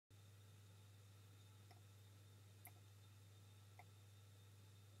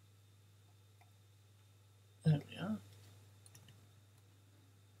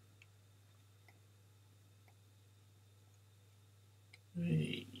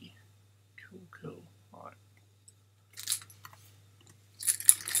Cool. Right.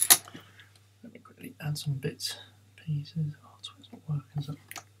 Let me quickly add some bits, pieces. Oh, it's not working, is it?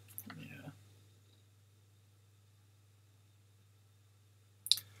 Yeah.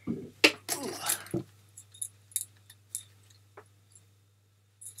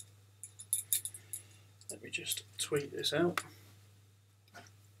 Let me just tweet this out.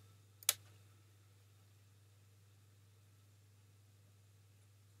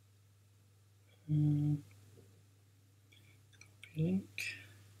 Copy link.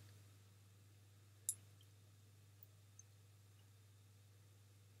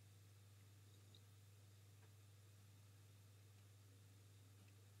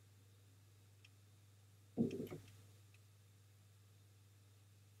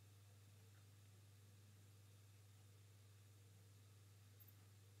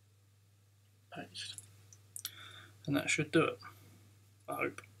 Paste. And that should do it, I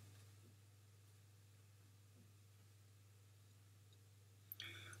hope.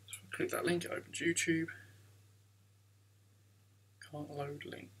 So click that link, it opens YouTube. Can't load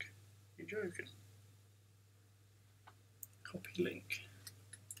link. You're joking. Copy link.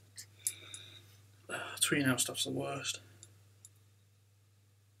 Tweeting out stuff's the worst.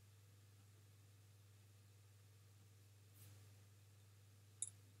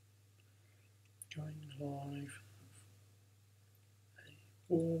 Going live.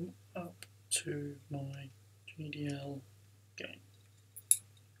 Warm up to my GDL game.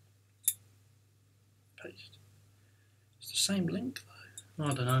 Paste. It's the same link though.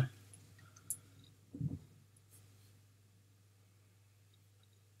 I don't know.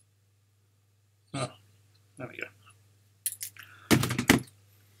 Oh, there we go.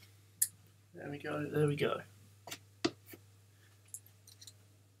 There we go, there we go.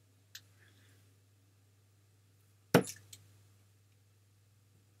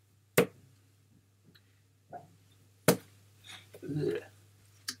 There.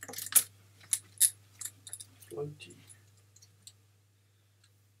 Floaty.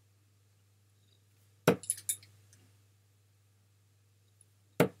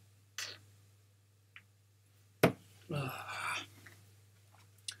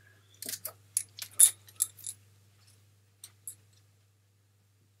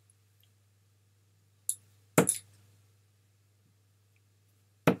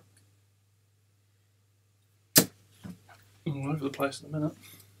 All over the place in a minute.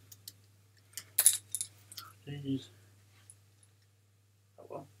 Jeez. Oh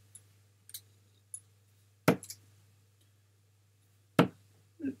well.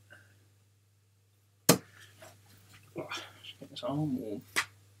 Oh, just get this arm warm.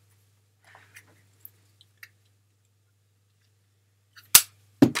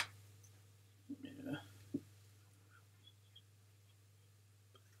 Yeah.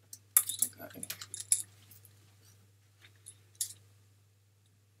 Stick that in.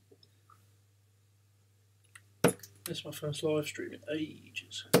 This is my first live stream in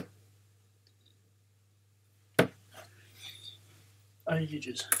ages.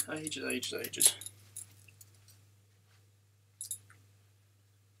 Ages.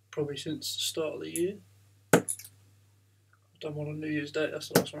 Probably since the start of the year. I've done one on New Year's Day, that's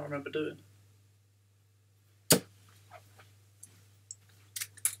the last one I remember doing.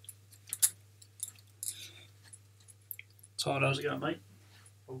 Tired, how's it going, mate?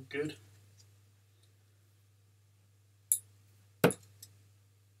 All good.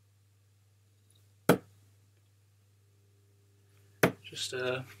 Just,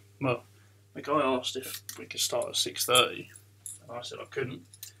 well, the guy asked if we could start at 6:30, and I said I couldn't.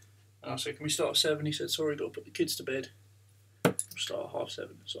 And I said, can we start at 7? He said, sorry, got to put the kids to bed. We'll start at 7:30.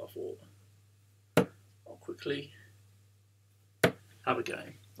 So I thought, I'll quickly have a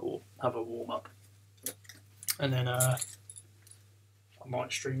game, or have a warm-up. And then I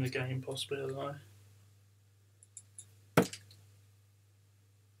might stream the game, possibly, I don't know.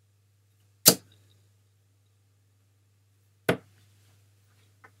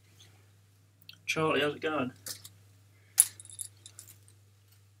 Charlie, how's it going?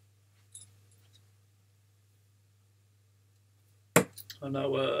 I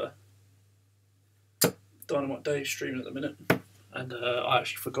know Dynamite Dave's streaming at the minute, and I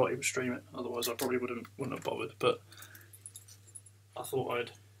actually forgot he was streaming, otherwise I probably wouldn't have bothered, but I thought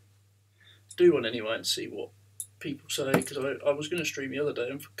I'd do one anyway and see what people say, because I was going to stream the other day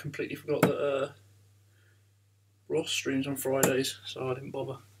and completely forgot that Ross streams on Fridays, so I didn't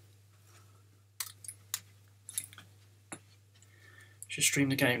bother. Should stream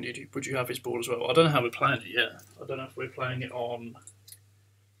the game, would you have his board as well? I don't know how we're playing it yet. I don't know if we're playing it on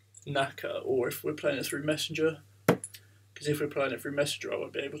Naka or if we're playing it through Messenger, because if we're playing it through Messenger I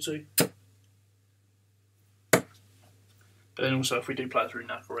won't be able to. But then also if we do play through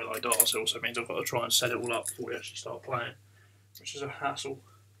knacker or LA darts, it also means I've got to try and set it all up before we actually start playing, which is a hassle.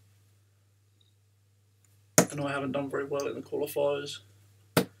 And I haven't done very well in the qualifiers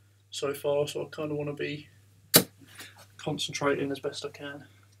so far, so I kind of want to be concentrating as best I can.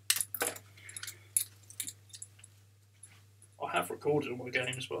 I have recorded all my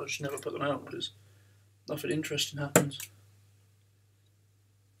games, but I just never put them out because nothing interesting happens.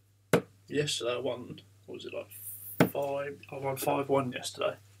 Yesterday I won, what was it, like 5? I won 5-1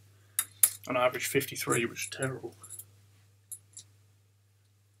 yesterday, and I averaged 53, which is terrible.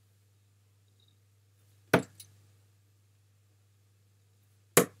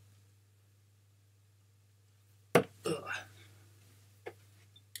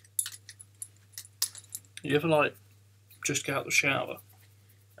 You ever like just get out the shower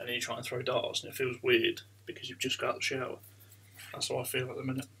and then you try and throw darts and it feels weird because you've just got out the shower? That's how I feel at the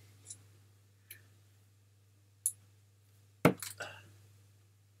minute.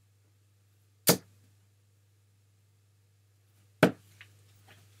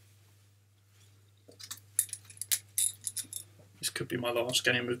 This could be my last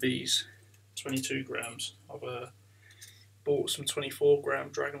game with these 22 grams. I've bought some 24 gram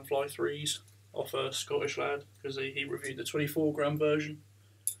Dragonfly 3s off a Scottish lad because he reviewed the 24 gram version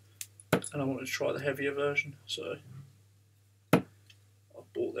and I wanted to try the heavier version, so I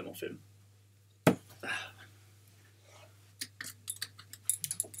bought them off him.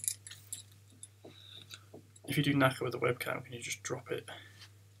 If you do knacker with the webcam, can you just drop it?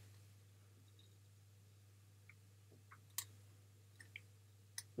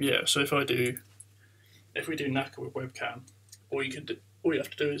 Yeah, so if we do knacker with webcam, all you have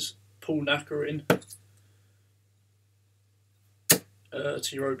to do is pull knacker in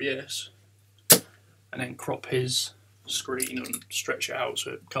to your OBS and then crop his screen and stretch it out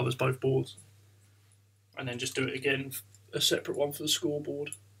so it covers both boards, and then just do it again, a separate one for the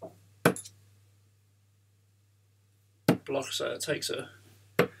scoreboard. But like I say, it takes a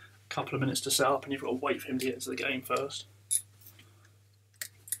couple of minutes to set up and you've got to wait for him to get into the game first.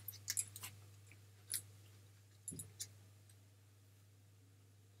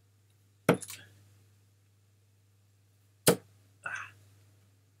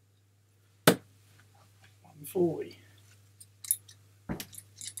 $140.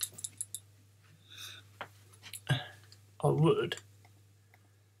 I would,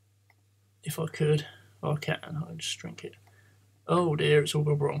 if I could. I can. I'll just drink it. Oh dear, it's all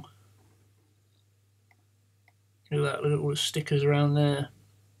gone wrong. Look at that, look at all the stickers around there.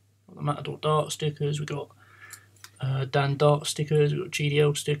 Got the Matador Dart stickers, we've got Dan Dart stickers, we've got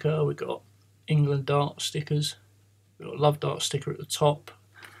GDL sticker, we've got England Dart stickers, we've got Love Dart sticker at the top,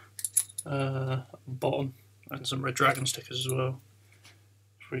 bottom, and some Red Dragon stickers as well.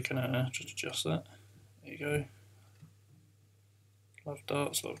 If we can just adjust that. There you go. Love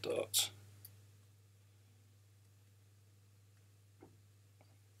darts, love darts.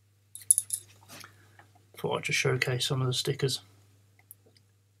 Thought I'd just showcase some of the stickers.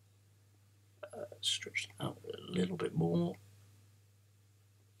 Stretch them out a little bit more.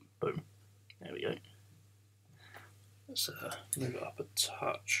 Boom. There we go. Let's move it up a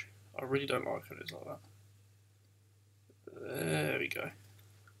touch. I really don't like when it's like that. There we go.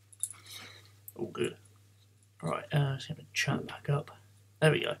 All good. Right, let's get the chat back up.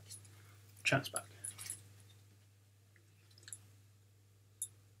 There we go. Chat's back.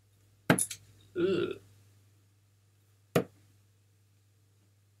 Ugh.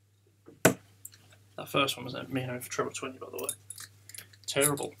 That first one was me home for treble 20, by the way.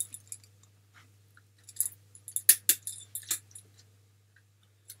 Terrible.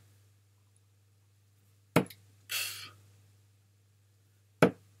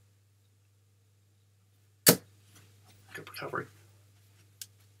 Good recovery.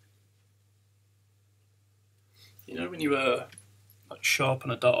 You know when you like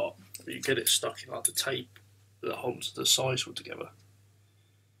sharpen a dart, but you get it stuck in like the tape that holds the size all together?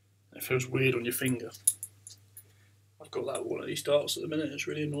 It feels weird on your finger. I've got that with one of these darts at the minute. It's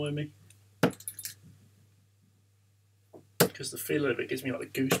really annoying me because the feel of it gives me like the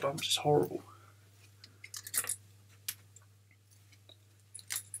goosebumps. It's horrible.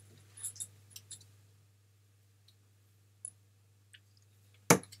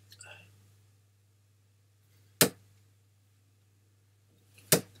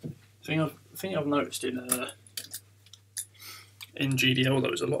 Thing I've noticed in GDL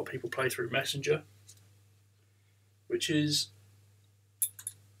though is a lot of people play through Messenger, which is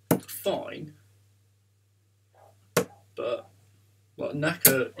fine, but like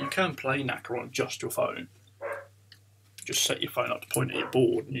knacker, you can play knacker on just your phone. Just set your phone up to point at your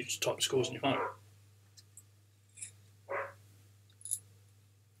board and you just type the scores on your phone.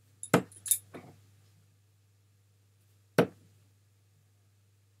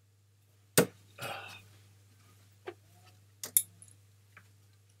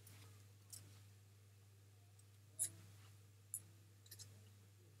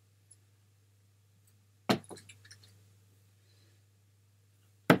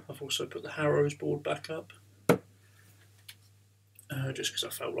 I've also put the Harrows board back up, just because I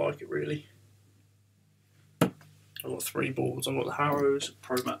felt like it really. I've got 3 boards. I've got the Harrows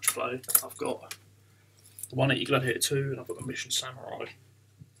Pro Match Play, I've got the 180 Gladiator 2, and I've got the Mission Samurai.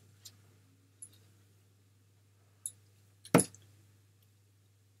 There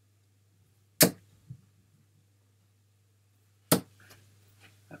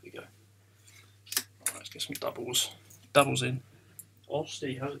we go. Right, let's get some doubles in.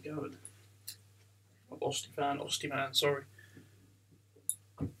 Osty, how's it going? Osty man, sorry.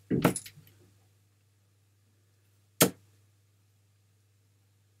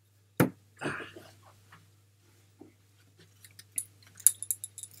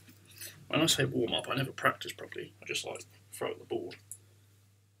 When I say warm up, I never practice properly. I just like throw at the board.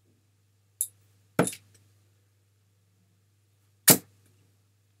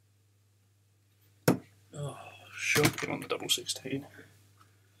 Oh, shocking on the double 16.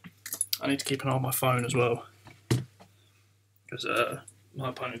 I need to keep an eye on my phone as well, because my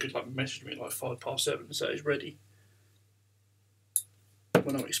opponent could like message me at like 7:05 and say he's ready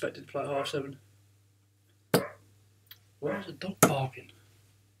when I'm expected to play at 7:30. Where's the dog barking?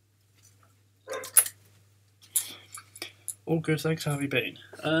 All good, thanks. How have you been?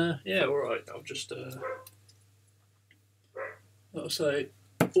 Yeah, alright. I'll just, like I say,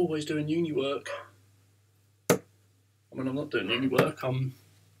 always doing uni work. I mean, I'm not doing uni work, I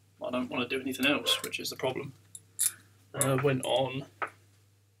don't want to do anything else, which is the problem. I went on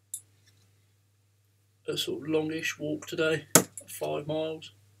a sort of longish walk today, 5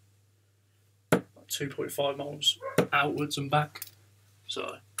 miles, like 2.5 miles outwards and back.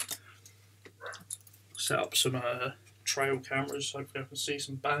 So, set up some trail cameras, hopefully I can see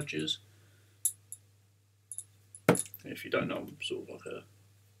some badgers. If you don't know, I'm sort of like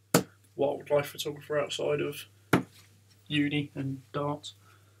a wildlife photographer outside of uni and darts.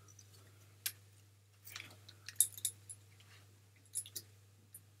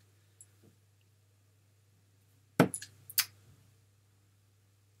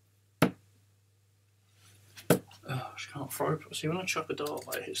 Oh, I just can't throw it. See, when I chuck a dart,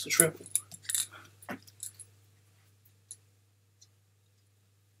 it hits the treble.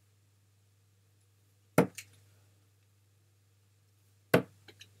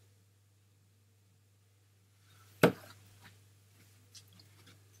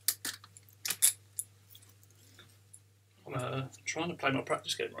 I'm trying to play my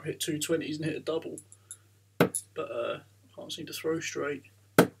practice game where I hit 220s and hit a double, but I can't seem to throw straight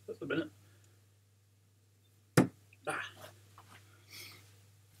at the minute. Ah.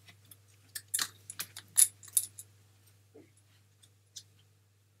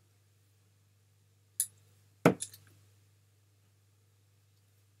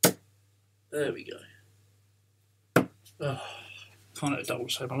 There we go. Oh, can't hit a double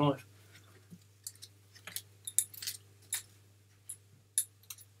to save my life.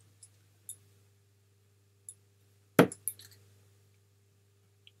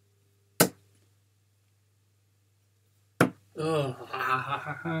 Oh,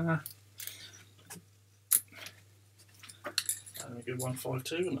 and a good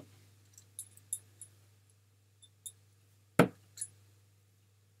 152, isn't it?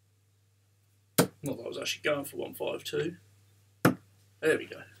 Not that I was actually going for 152. There we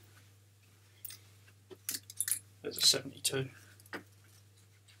go. There's a 72.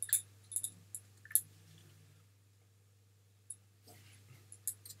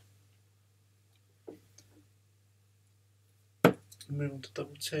 Move on to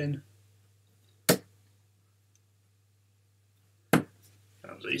double 10. That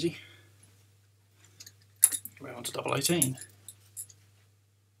was easy. Move on to double 18.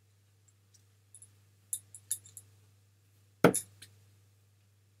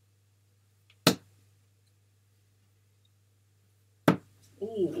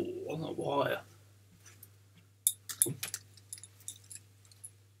 Ooh, on that wire.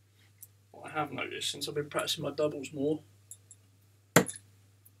 What I have noticed since I've been practicing my doubles more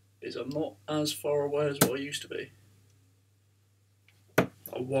is I'm not as far away as what I used to be.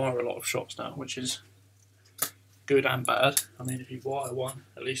 I wire a lot of shots now, which is good and bad. I mean, if you wire one,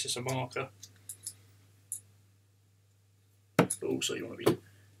 at least it's a marker. But also you want to be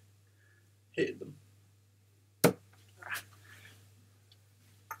hitting them.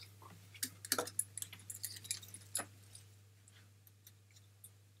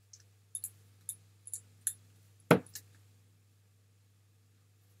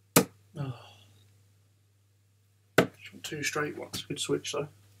 Oh. 2 straight ones, good switch though.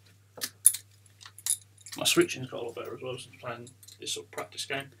 My switching's got a lot better as well since playing this sort of practice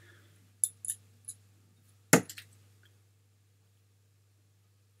game.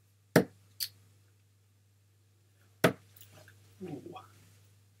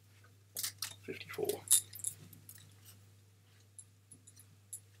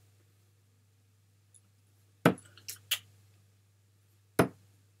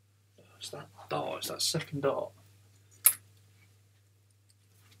 that dart, it's that second dart.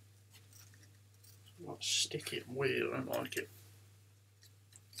 It's like sticky and weird, I don't like it.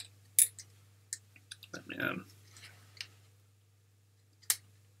 Let me there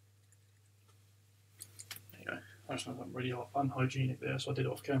you go. I just know I'm really unhygienic there, so I did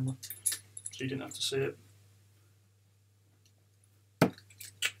it off camera, so you didn't have to see it.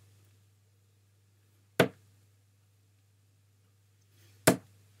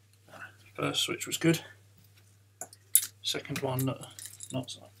 First switch was good. Second one,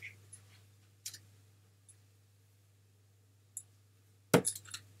 not so much.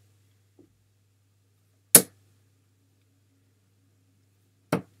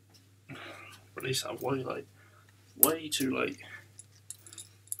 Release that way late. Way too late.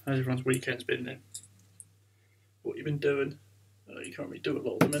 How's everyone's weekend's been then? What you been doing? You can't really do a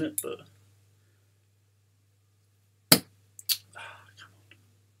lot at the minute, but come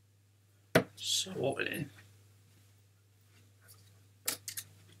on. So hot in here.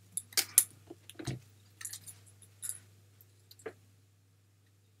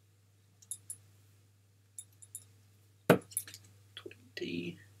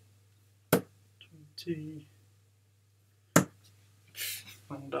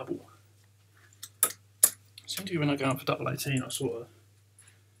 And double. Seems to be when I go out for double 18, I sort of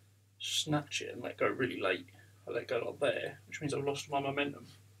snatch it and let go really late. I let go like there, which means I've lost my momentum.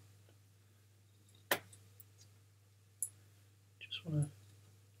 Just want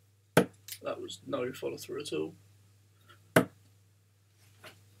to. That was no follow through at all. I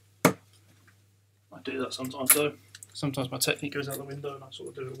do that sometimes though. Sometimes my technique goes out the window and I sort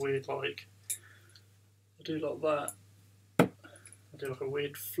of do a weird like. I do like that. I do like a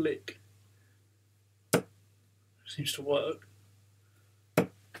weird flick. Seems to work.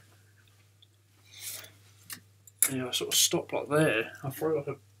 Yeah, I sort of stop like there. I throw like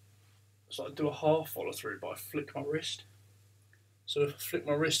a. So I do a half follow through, but I flick my wrist. So if I flick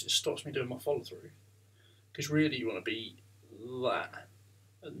my wrist, it stops me doing my follow through. Because really, you want to be that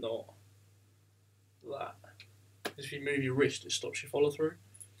and not that. Because if you move your wrist, it stops your follow through.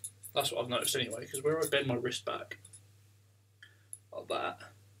 That's what I've noticed anyway. Because where I bend my wrist back like that,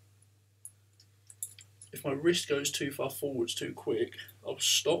 if my wrist goes too far forwards too quick, I'll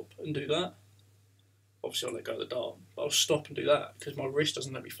stop and do that. Obviously I'll let go of the dart, but I'll stop and do that because my wrist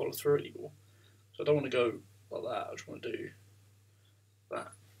doesn't let me follow through anymore. So I don't want to go like that, I just want to do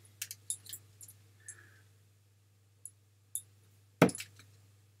that.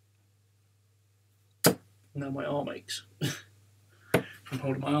 Now my arm aches from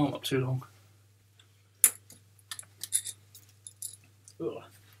holding my arm up too long.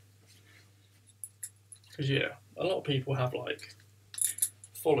 Because yeah, a lot of people have like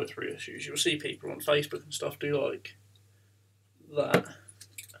follow through issues. You'll see people on Facebook and stuff do like that.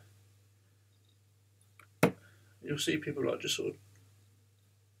 You'll see people like just sort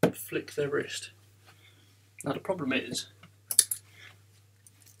of flick their wrist. Now the problem is,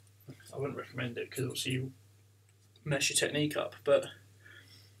 I wouldn't recommend it because obviously you mess your technique up, but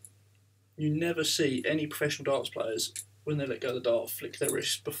you never see any professional darts players when they let go of the dart flick their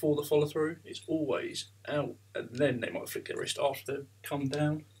wrist before the follow through. It's always out and then they might flick their wrist after they've come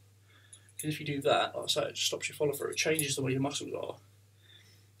down. Because if you do that, like I say, it just stops your follow through. It changes the way your muscles are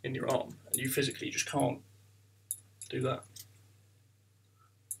in your arm and you physically just can't do that.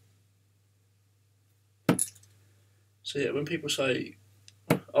 So yeah, when people say,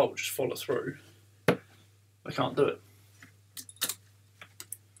 oh, just follow through, I can't do it.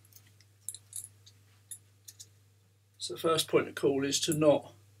 So the first point of call is to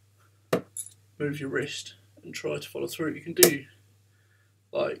not move your wrist and try to follow through. You can do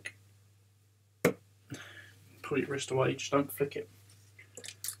like pull your wrist away, just don't flick it.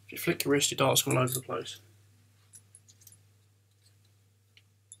 If you flick your wrist, your dart's all over the place.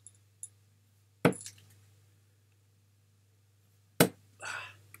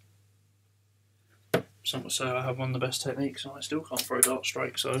 Some would say I have one of the best techniques and I still can't throw darts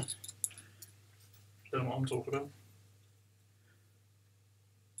straight, so I don't know what I'm talking about.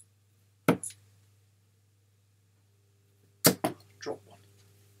 Drop one.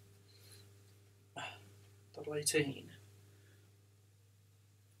 Double 18.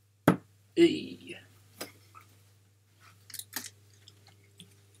 E.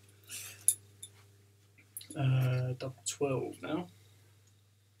 Double 12 now.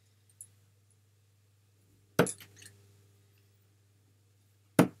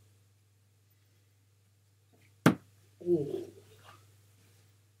 Ooh.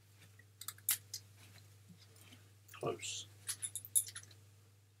 Close.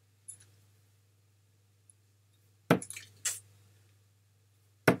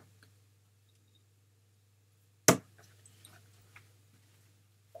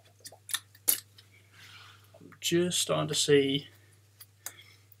 just starting to see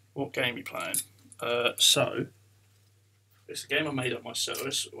what game you're playing. So it's a game I made up myself.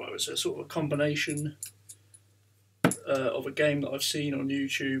 It's a sort of a combination of a game that I've seen on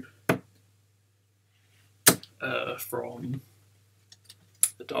YouTube from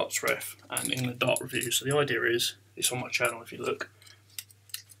the Darts Ref and England Dart Review. So the idea is, it's on my channel if you look.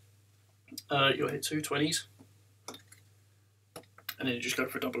 You'll hit two 20s and then you just go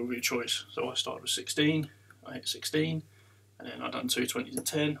for a double of your choice. So I started with 16, I hit 16, and then I've done two 20s and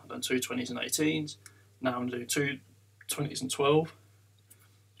 10, I've done two 20s and 18s. Now I'm doing two 20s and 12.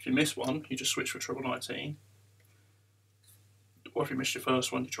 If you miss one, you just switch for treble 19. Or if you missed your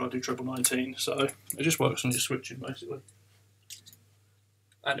first one, you try to do treble 19. So it just works on your switching basically.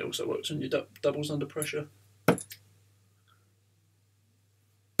 And it also works on your doubles under pressure.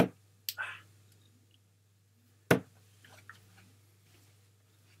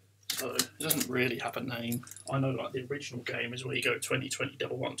 So it doesn't really have a name. I know like the original game is where you go 20, 20,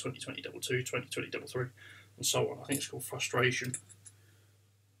 double 1, 20, 20, double 2, 20, 20, double 3, and so on. I think it's called Frustration.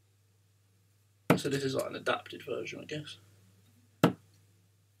 So this is like an adapted version, I guess.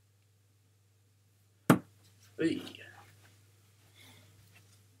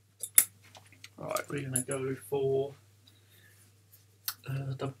 Right, we're going to go for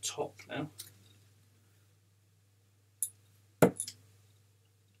double top now.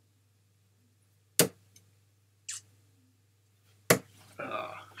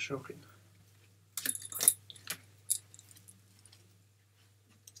 Shocking.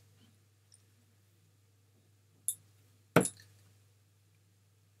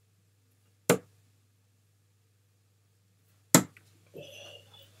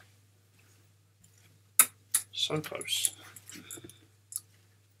 So close.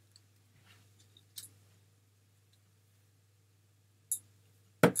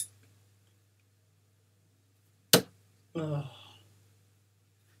 Oh.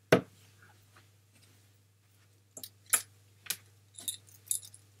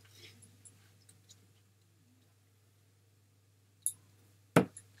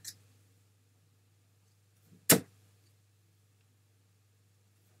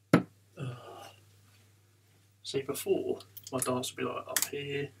 See, before my darts would be like up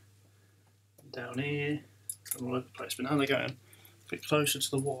here, and down here, and all over the place, but now they're going a bit closer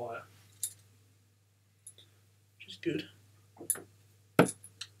to the wire, which is good.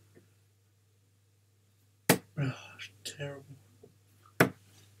 Oh, it's terrible.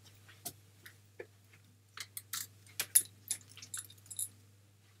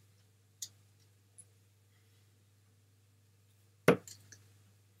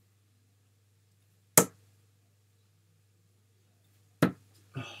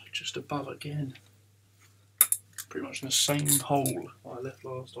 Just above again. Pretty much in the same hole I left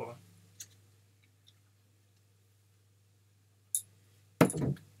last time.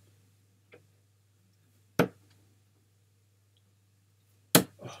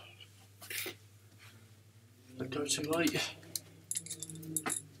 Oh. Don't go too late.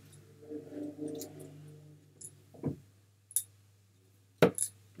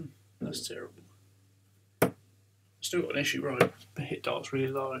 That's terrible. Still got an issue, right? I hit darts really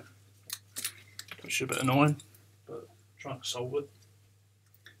low, which is a bit annoying, but I'm trying to solve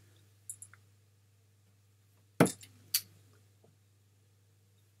it.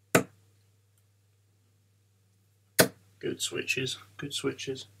 Good switches, good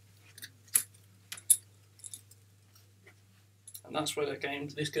switches. And that's where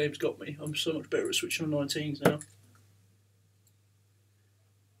this game's got me. I'm so much better at switching on 19s now.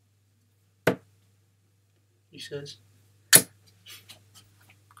 He says.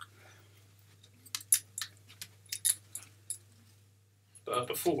 But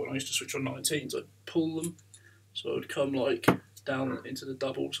before, when I used to switch on 19s, I'd pull them, so I'd come like down into the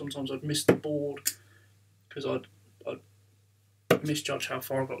double. Sometimes I'd miss the board because I'd misjudge how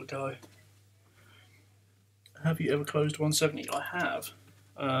far I've got to go. Have you ever closed 170? I have.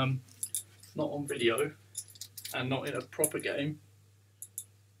 Not on video and not in a proper game,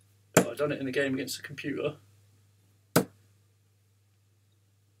 but I've done it in a game against a computer.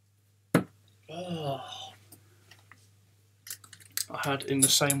 Oh. I had in the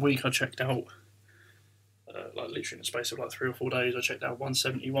same week I checked out, like literally in the space of like 3 or 4 days, I checked out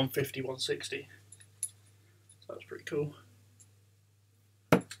 170, 150, 160. So that was pretty cool.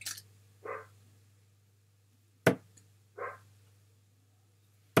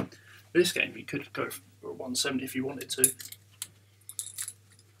 This game you could go for 170 if you wanted to.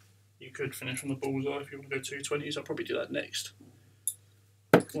 You could finish on the bullseye if you want to go 220s. I'll probably do that next,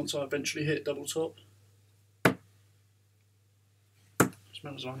 once I eventually hit double top.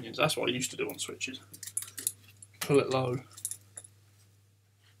 Smells of onions. That's what I used to do on switches. pull it low.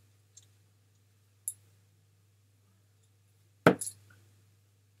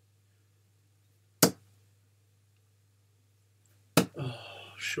 Oh,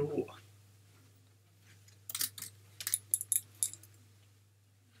 short.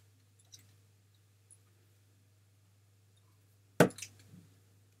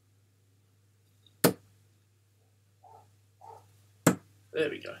 There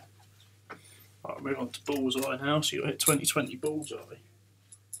we go. Right, move on to bullseye now. So you'll hit 20-20 bullseye.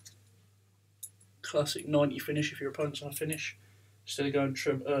 Classic 90 finish if your opponent's on a finish. Instead of going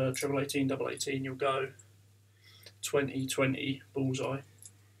treble 18, double 18, you'll go 20-20 bullseye.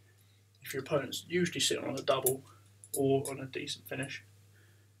 If your opponent's usually sitting on a double or on a decent finish.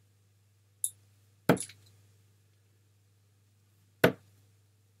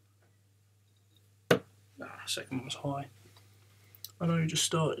 Second one was high. I know you just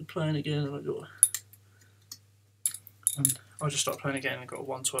started playing again and I just started playing again and got a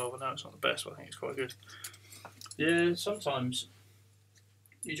 112. I know it's not the best, but I think it's quite good. Yeah, sometimes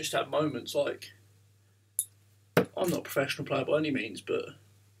you just have moments like, I'm not a professional player by any means, but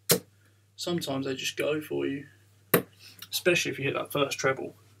sometimes they just go for you. Especially if you hit that first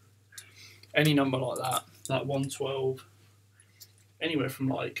treble. Any number like that, like 112, anywhere from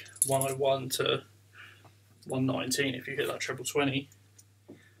like 101 to 119, if you hit that treble 20,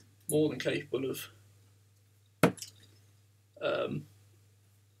 more than capable of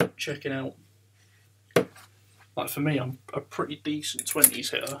checking out. Like for me, I'm a pretty decent 20s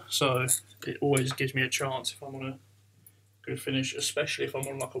hitter, so it always gives me a chance if I'm on a good finish, especially if I'm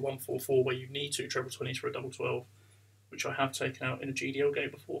on like a 144 where you need two treble 20s for a double 12, which I have taken out in a GDL game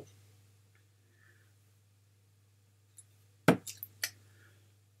before.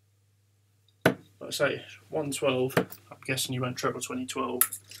 Like I say, 112, I'm guessing you went treble 20, 12,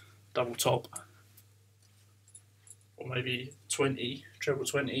 double top, or maybe 20, treble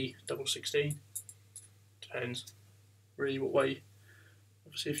 20, double 16, depends really what way.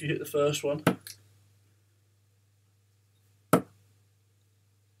 Obviously if you hit the first one,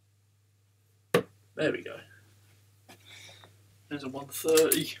 there we go, there's a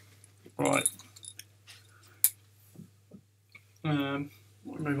 130, right. What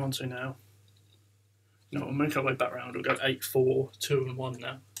we'll move on to now. No, we'll make our way back round. We'll go 8, 4, 2 and 1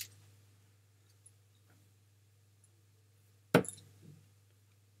 now.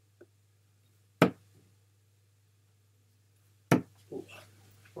 Ooh,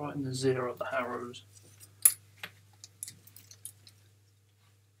 right in the zero of the harrows.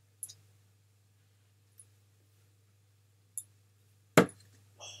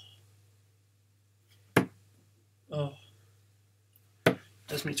 Oh.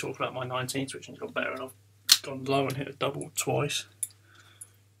 There's me talking about my 19 switching's got better and I've gone low and hit a double twice.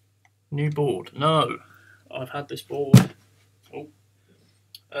 New board? No, I've had this board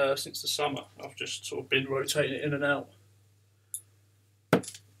since the summer. I've just sort of been rotating it in and out.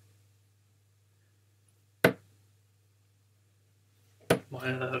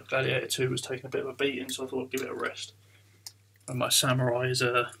 My Gladiator 2 was taking a bit of a beating, so I thought I'd give it a rest. And my Samurai is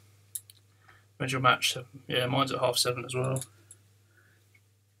when's your match? 7? Yeah, mine's at 7:30 as well.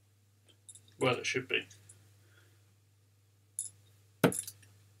 Well, it should be.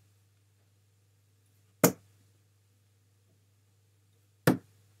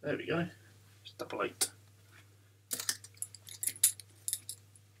 There we go. It's double 8.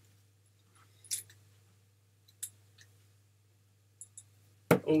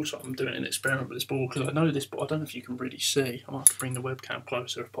 Also, I'm doing an experiment with this ball because I know this ball. I don't know if you can really see. I might have to bring the webcam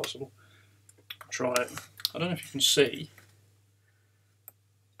closer if possible. Try it. I don't know if you can see,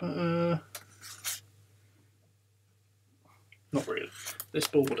 but not really. This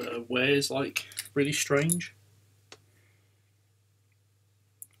ball wears like really strange.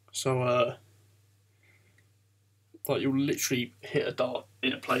 So like you'll literally hit a dart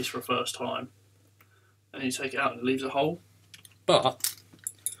in a place for a first time, and you take it out and it leaves a hole. But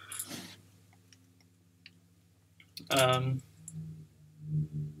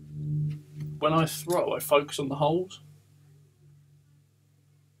when I throw, I focus on the holes.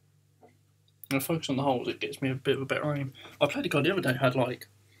 When I focus on the holes, it gets me a bit of a better aim. I played a guy the other day who had like,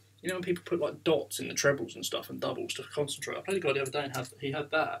 you know when people put like dots in the trebles and stuff and doubles to concentrate. I played a guy the other day and he had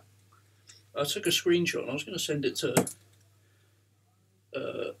that. I took a screenshot and I was going to send it to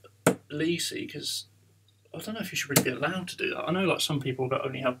Lacey because I don't know if you should really be allowed to do that. I know like some people that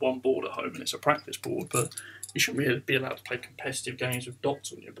only have one board at home and it's a practice board, but you shouldn't really be allowed to play competitive games with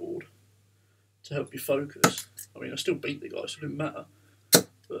dots on your board to help you focus. I mean, I still beat the guy, so it didn't matter.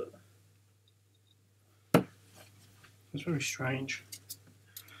 But it's very strange.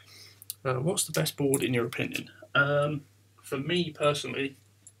 What's the best board in your opinion? For me personally,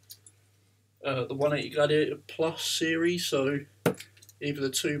 the 180 Gladiator Plus series, so either the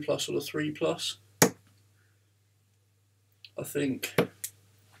 2 Plus or the 3 Plus. I think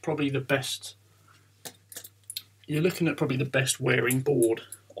probably the best, you're looking at probably the best wearing board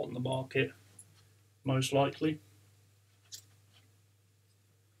on the market, most likely.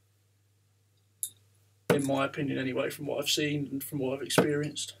 In my opinion anyway, from what I've seen and from what I've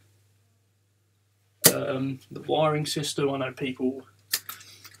experienced. The wiring system, I know people,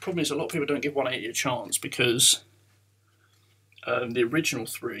 problem is a lot of people don't give 180 a chance because the original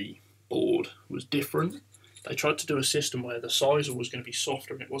 3 board was different. They tried to do a system where the sizer was going to be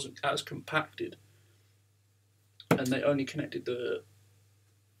softer and it wasn't as compacted, and they only connected the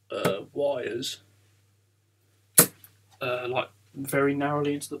wires like very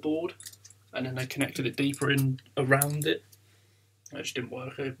narrowly into the board, and then they connected it deeper in around it. It just didn't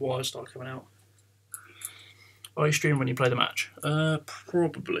work. The wires started coming out. Are you streaming when you play the match?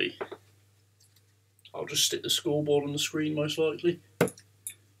 Probably. I'll just stick the scoreboard on the screen most likely.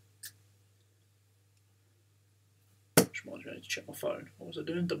 Which reminds me, I need to check my phone. What was I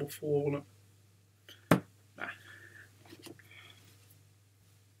doing? 444, wasn't it? Nah.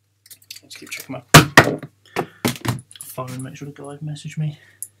 Let's keep checking my phone, make sure the guy messaged me.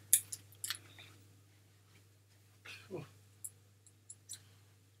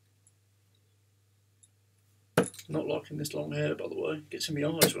 Not liking this long hair, by the way. Gets in my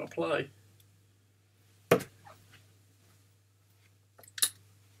eyes when I play.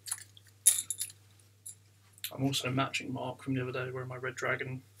 I'm also matching Mark from the other day wearing my Red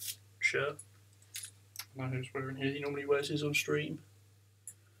Dragon shirt. I know who's wearing his. He normally wears his on stream.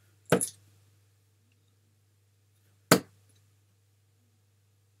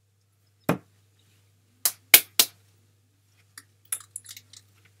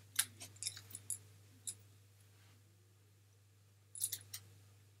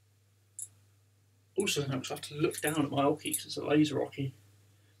 Also, I have to look down at my hockey because it's a laser hockey.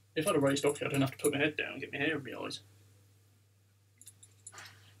 If I had a raised hockey, I don't have to put my head down and get my hair in my eyes.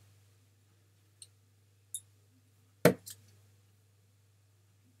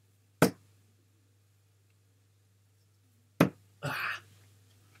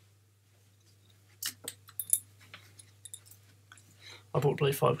 I bought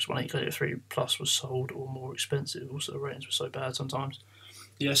Blade 5 because 180 Gladiator 3 Plus was sold or more expensive. Also, the ratings were so bad sometimes.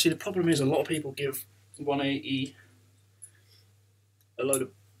 Yeah, see, the problem is a lot of people give 180 a load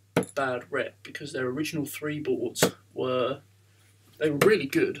of bad rep because their original 3 boards were really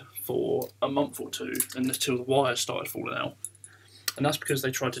good for a month or two until the wires started falling out. And that's because they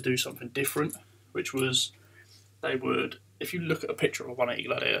tried to do something different, which was they would, if you look at a picture of a 180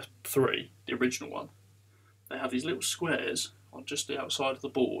 Gladiator 3, the original one, they have these little squares on just the outside of the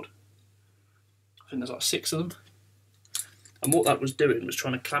board. I think there's like 6 of them. And what that was doing was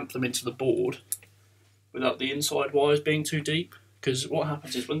trying to clamp them into the board without the inside wires being too deep. Because what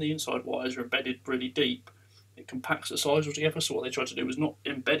happens is when the inside wires are embedded really deep, it compacts the sides all together. So what they tried to do was not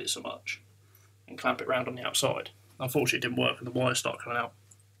embed it so much and clamp it round on the outside. Unfortunately, it didn't work and the wires started coming out.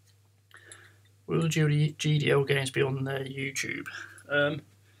 Will GDL games be on their YouTube?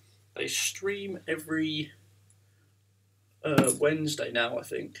 They stream every Wednesday now, I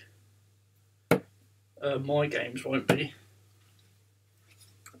think. My games won't be.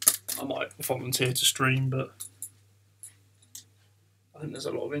 I might volunteer to stream, but I think there's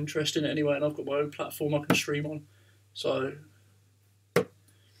a lot of interest in it anyway, and I've got my own platform I can stream on. So, but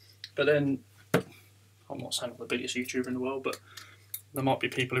then, I'm not saying I'm the biggest YouTuber in the world, but there might be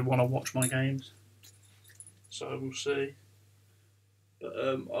people who want to watch my games. So we'll see. But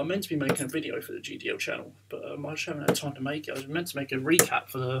I'm meant to be making a video for the GDL channel, but I just haven't had time to make it. I was meant to make a recap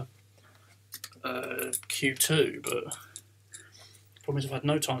for the Q2, but the problem is I've had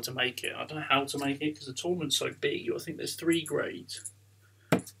no time to make it. I don't know how to make it because the tournament's so big. I think there's 3 grades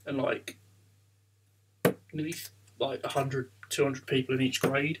and like nearly like 100, 200 people in each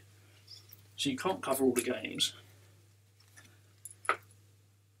grade, so you can't cover all the games.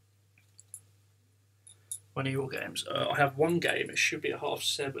 When are your games? I have one game. It should be at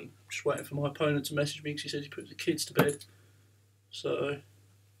 7:30. I'm just waiting for my opponent to message me because he says he put the kids to bed. So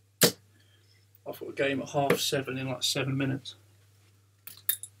I've got a game at 7:30 in like 7 minutes.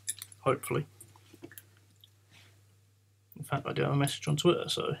 Hopefully. In fact, I do have a message on Twitter,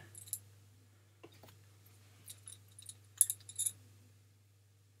 so.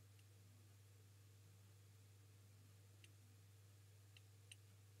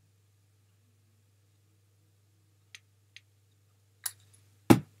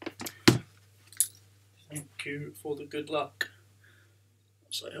 Thank you for the good luck.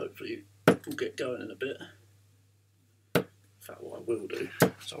 So hopefully we'll get going in a bit. In fact, what I will do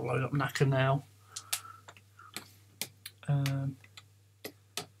is I'll load up knacker now. I need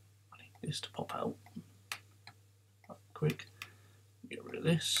this to pop out quick. Get rid of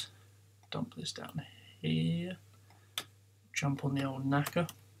this. Dump this down here. Jump on the old knacker.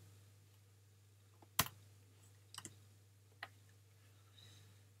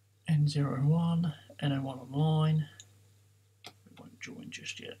 N01, NO1 online. We won't join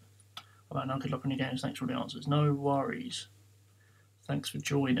just yet. About now, good luck on your games. Thanks for the answers. No worries. Thanks for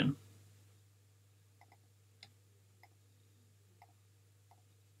joining.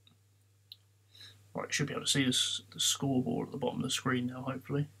 Right, you should be able to see this, the scoreboard at the bottom of the screen now,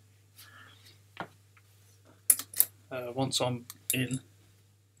 hopefully. Once I'm in,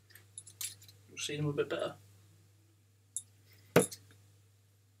 you'll see them a bit better.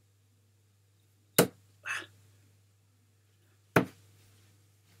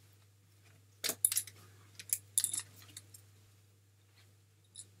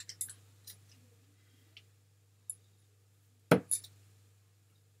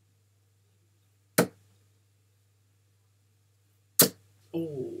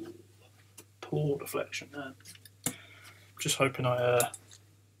 Oh, poor deflection there. Just hoping I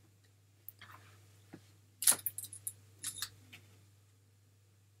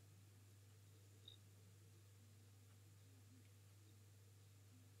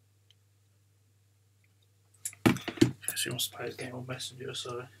guess he wants to play his game on Messenger,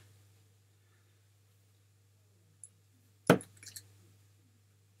 so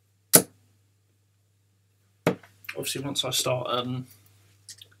obviously once I start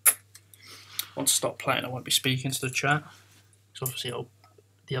playing, I won't be speaking to the chat. So obviously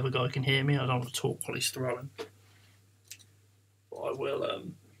the other guy can hear me. I don't want to talk while he's throwing. But I will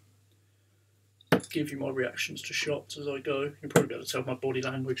give you my reactions to shots as I go. You'll probably be able to tell my body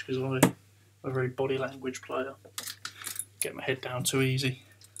language because I'm a very body language player. Get my head down too easy.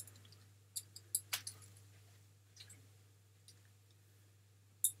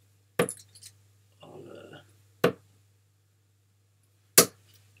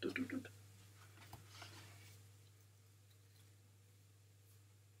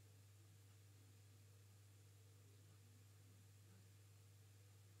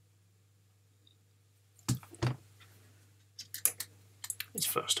 It's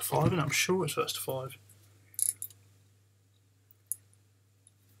first to 5, and I'm sure it's first to 5.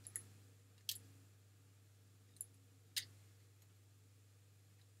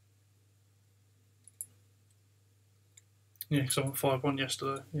 Yeah, because I won 5-1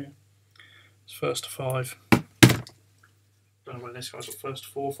 yesterday. Yeah, it's first to 5. Don't know where this guy's got first to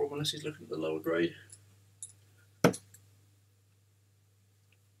 4 from unless he's looking at the lower grade.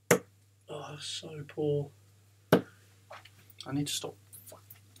 Oh, so poor. I need to stop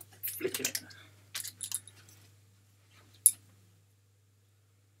flicking it.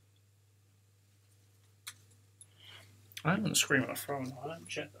 I am on the screen when I throw it. I don't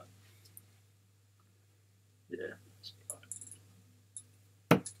check that. Yeah.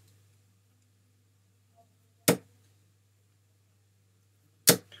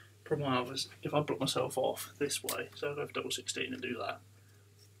 Problem I have is if I block myself off this way, so I go for double 16 and do that,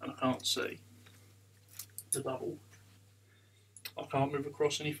 and I can't see the double, I can't move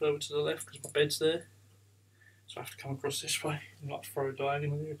across any further to the left because my bed's there. So I have to come across this way and like throw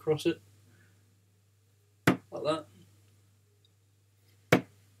diagonally across it. Like that.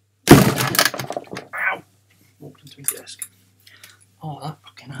 Ow! Walked into my desk. Oh, that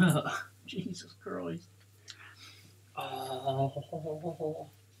fucking hurt. Jesus Christ. Oh.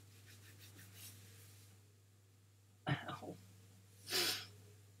 Ow.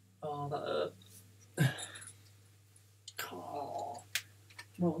 Oh, that hurt. Oh.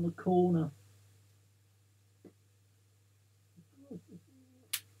 Right on the corner.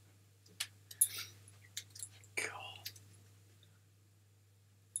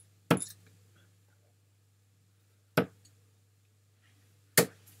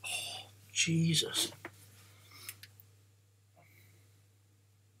 Jesus.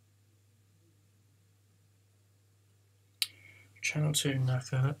 Channel 2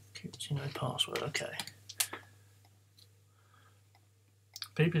 knacker, no password, okay.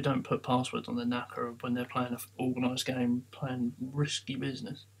 People who don't put passwords on their knacker when they're playing an organised game, playing risky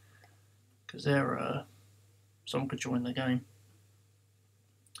business. Because they're, someone could join the game.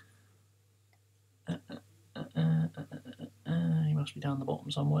 He must be down the bottom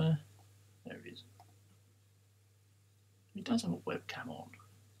somewhere. There he is. He does have a webcam on.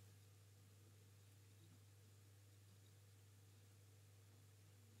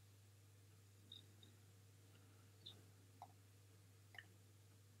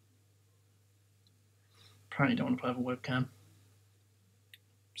 Apparently don't want to play with a webcam.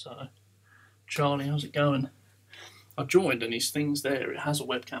 So, Charlie, how's it going? I joined and his thing's there, it has a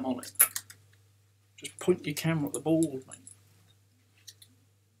webcam on it. Just point your camera at the board, mate.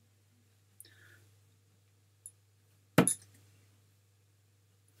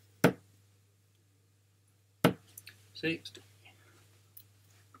 $60.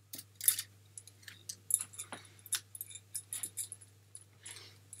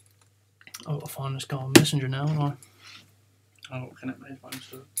 Oh, I'll find this guy on Messenger now, and I will connect my headphones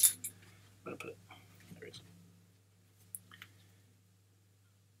to it. Where put it? There it is.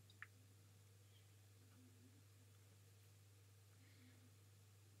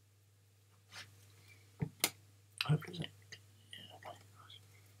 Hopefully it's it. Yeah, okay.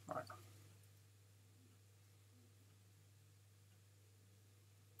 Right.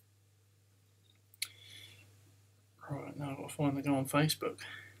 Right, now I've got to find the guy on Facebook.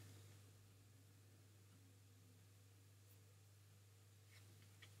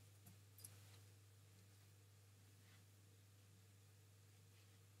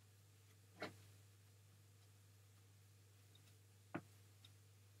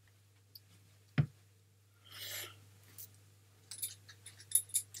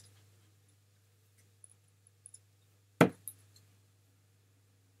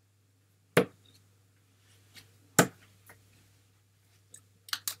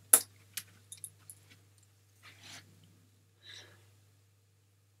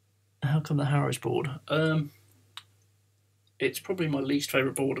 How come the Harrows board? It's probably my least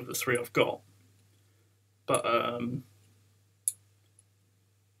favourite board of the three I've got. But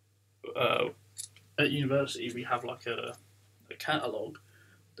at university we have like a catalogue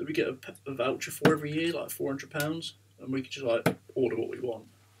that we get a voucher for every year, like £400, and we can just like order what we want,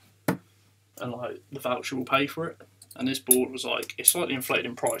 and like the voucher will pay for it. And this board was like, it's slightly inflated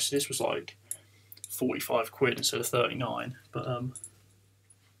in price. This was like 45 quid instead of 39, but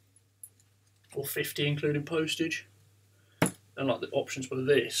or 50 including postage. And like the options were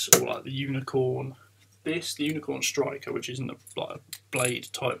this, or like the Unicorn, the Unicorn Striker, which isn't like a blade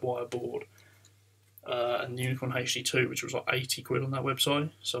type wire board, and the Unicorn HD2, which was like 80 quid on that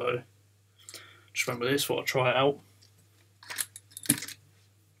website. So just remember this, thought I'd try it out.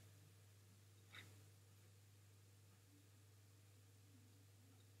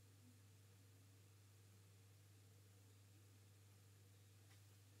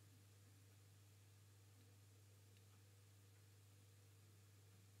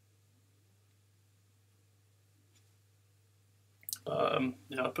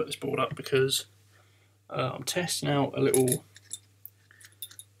 Yeah, I put this board up because I'm testing out a little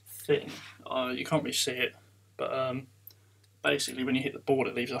thing. You can't really see it, but basically when you hit the board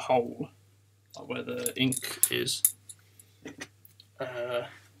it leaves a hole like where the ink is,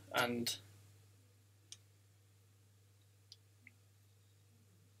 and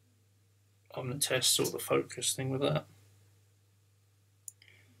I'm going to test sort of the focus thing with that.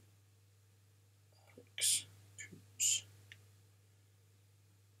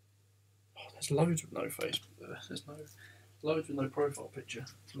 Oh, there's loads with no Facebook there. There's loads with no profile picture.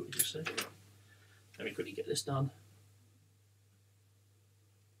 That's what you just said. Let me quickly get this done.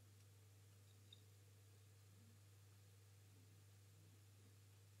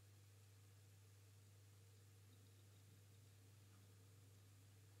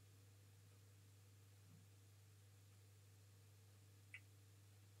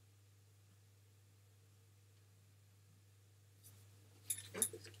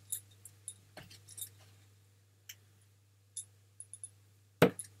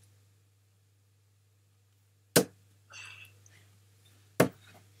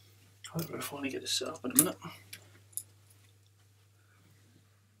 Hopefully we'll finally get this set up in a minute.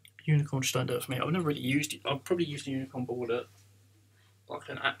 Unicorn just don't do it for me. I've never really used it. I've probably used the Unicorn board at like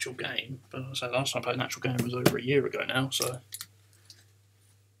an actual game, but I say last time I played an actual game was over a year ago now, so.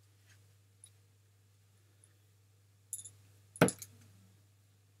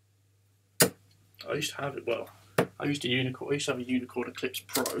 I used to have it, well, I used to have a Unicorn Eclipse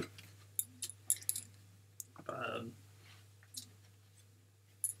Pro.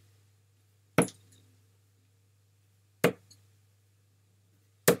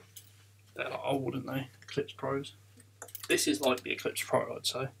 They're like old, aren't they? Eclipse Pros. This is like the Eclipse Pro, I'd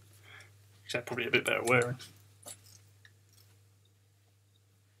say. Except probably a bit better wearing.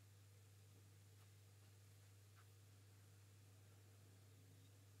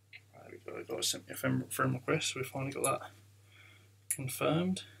 There we go, the guy sent me a friend request, so we finally got that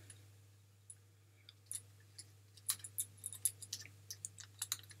confirmed.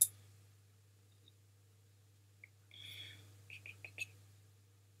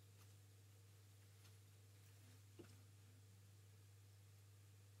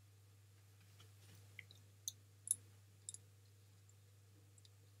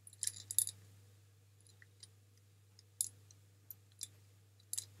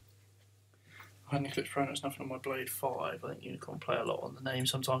 When the Eclipse Pro, there's nothing on my Blade 5. I think Unicorn play a lot on the name,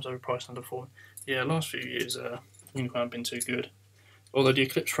 sometimes overpriced, underperforming. Yeah, last few years, Unicorn haven't been too good. Although the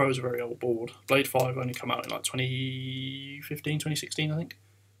Eclipse Pro is a very old board. Blade 5 only come out in like 2015, 2016, I think.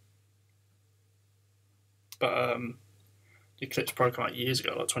 But the Eclipse Pro came out years ago,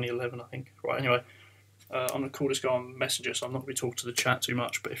 like 2011, I think. Right, anyway, I'm going to call this guy on Messenger, so I'm not going to be talking to the chat too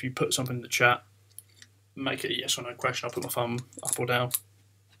much, but if you put something in the chat, make it a yes or no question. I'll put my thumb up or down.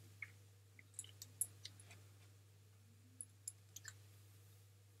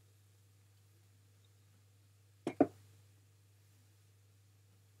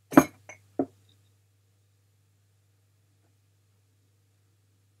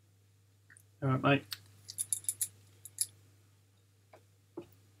 Alright, mate.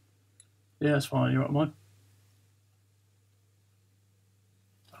 Yeah, that's fine. You're right, mine.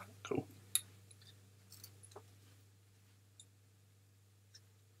 Cool.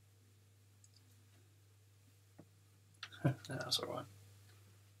 Yeah, that's alright.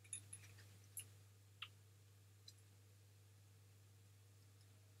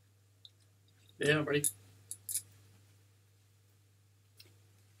 Yeah, I'm ready.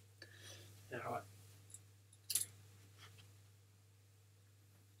 Yeah, alright.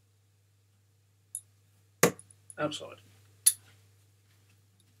 Outside.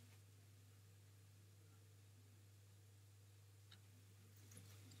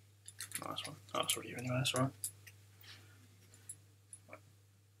 Nice one. Oh, that's already you anyway, that's alright.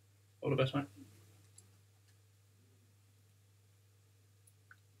 All the best, mate.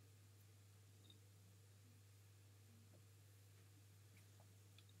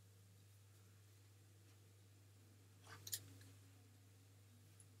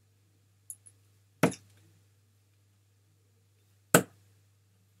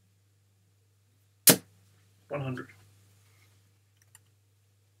 $100.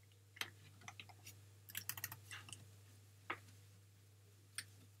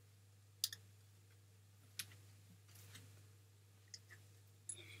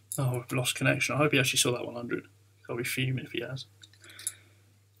 Oh, we've lost connection. I hope he actually saw that 100. I'll be fuming if he has.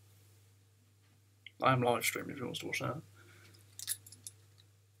 I am live streaming if he wants to watch that.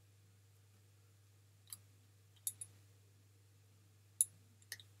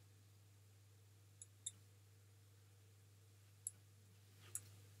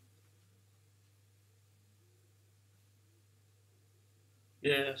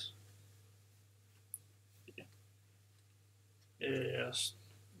 Yes. Yes.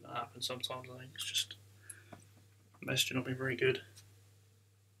 That happens sometimes, I think. It's just messaging not being very good.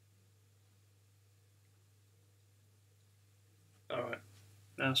 Alright.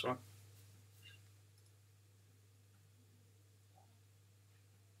 No, that's alright.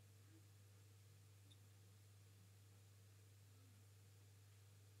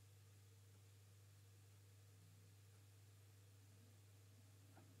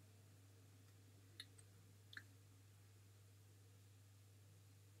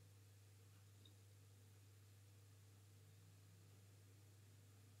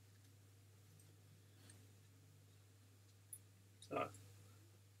 Alright.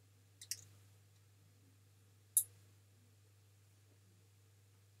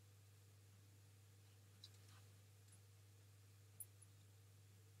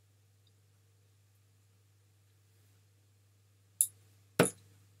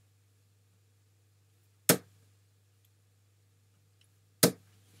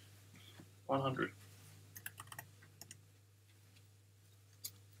 $100.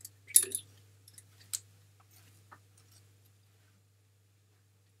 Cheers.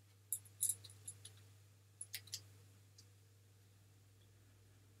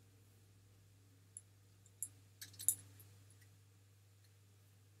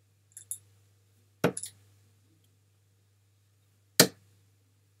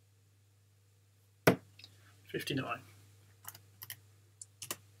 $59.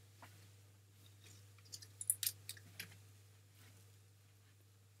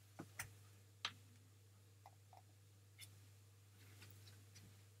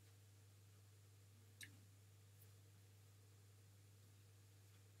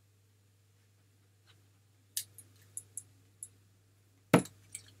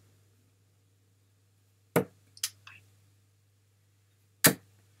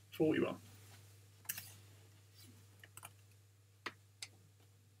 $41.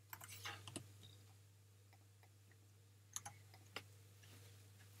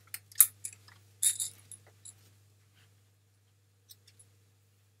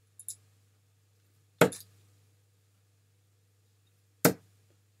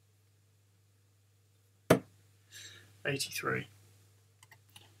 $83.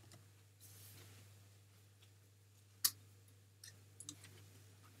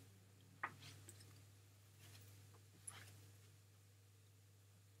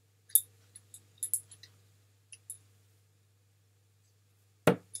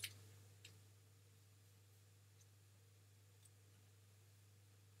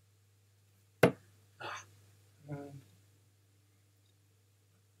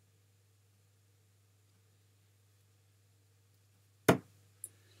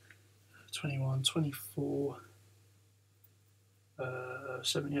 21, 24,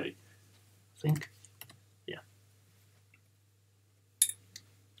 78, I think. Yeah.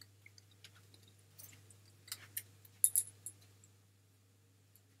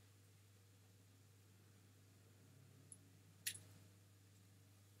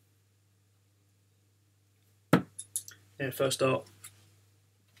 Yeah, first dart.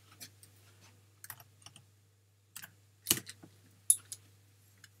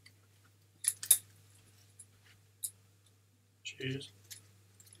 Cheers.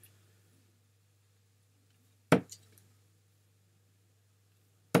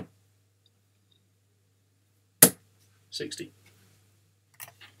 $60.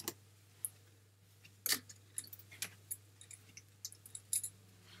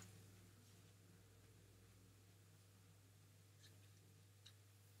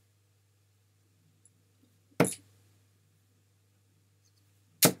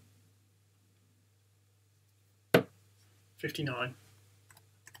 $59.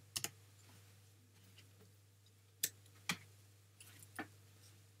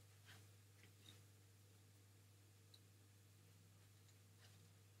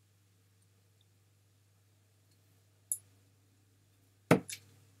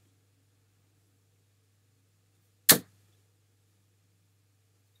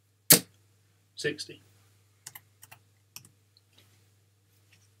 $60.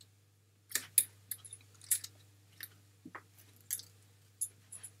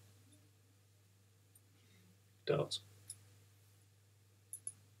 Darts.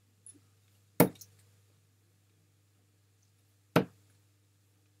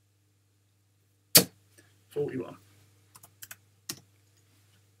 $41.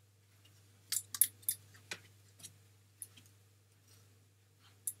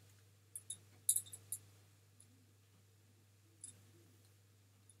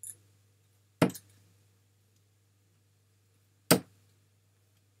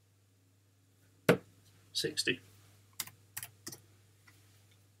 $60.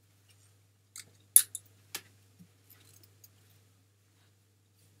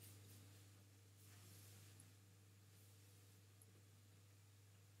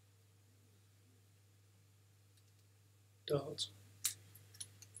 Darts.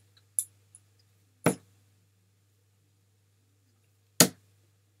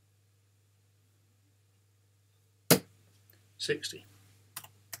 $60.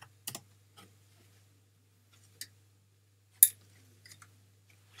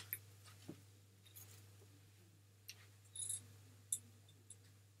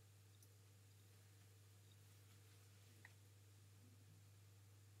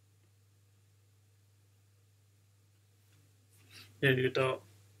 Yeah, good dart.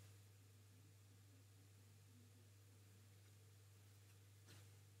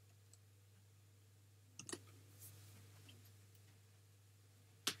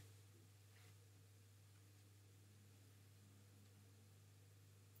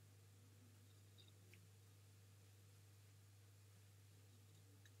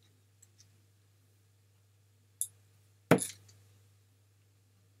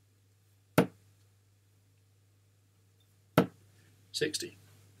 $60.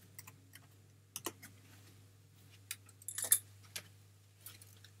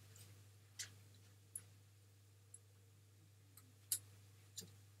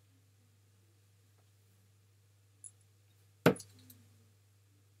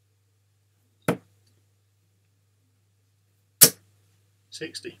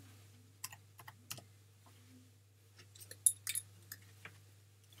 $60.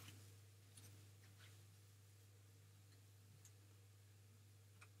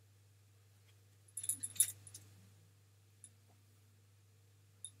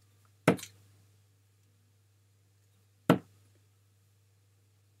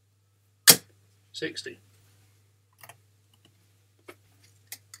 $60.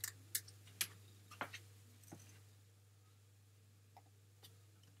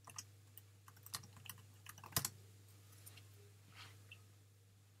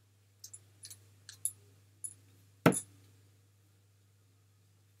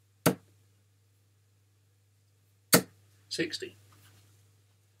 $60.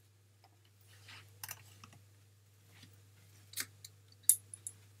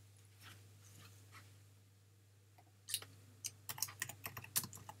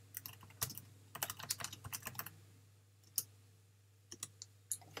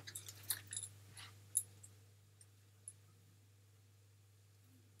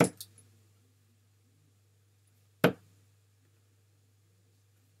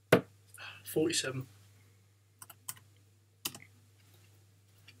 $47.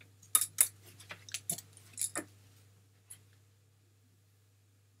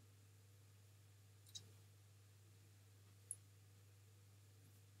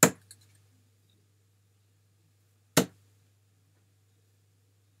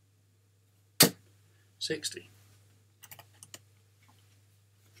 60.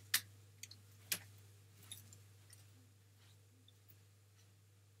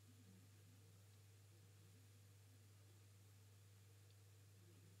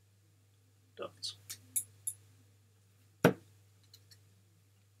 Dots.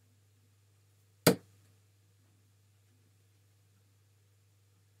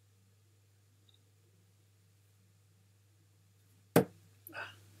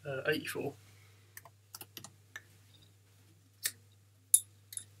 84.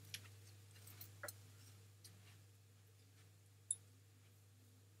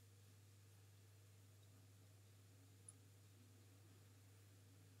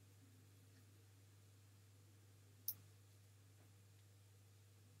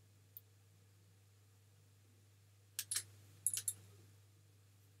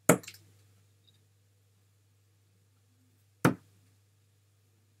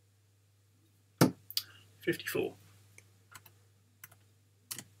 $54.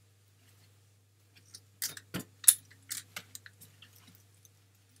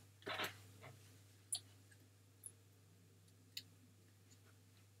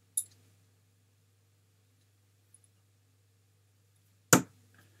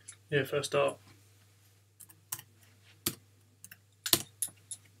 Yeah, first start.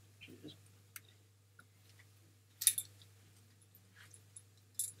 Cheers.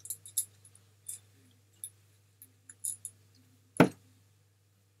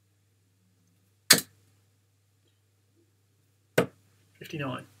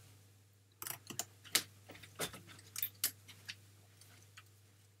 $59.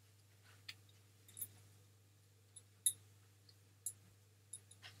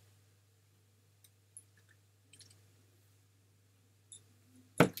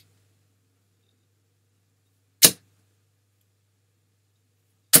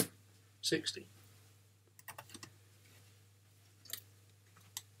 $60.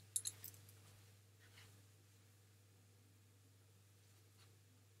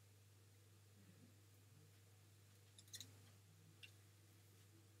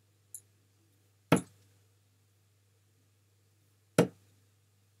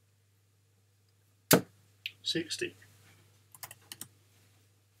 $60.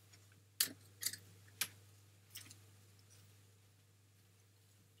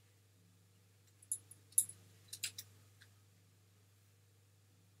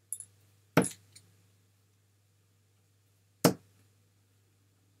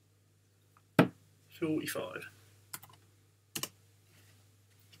 $45.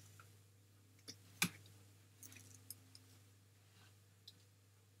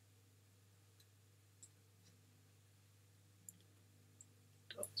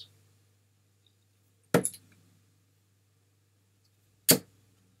 Dots.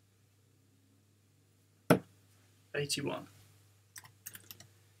 81.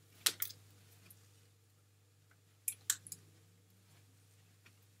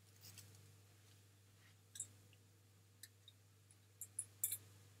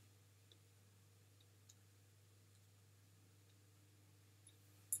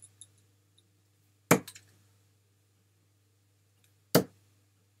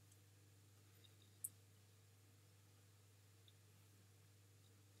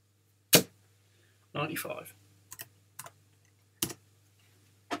 $95.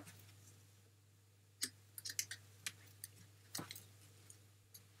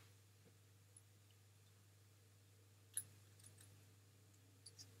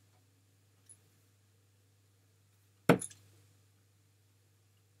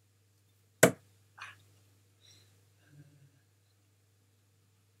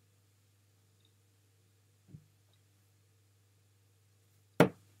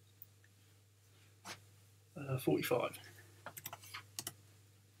 $45.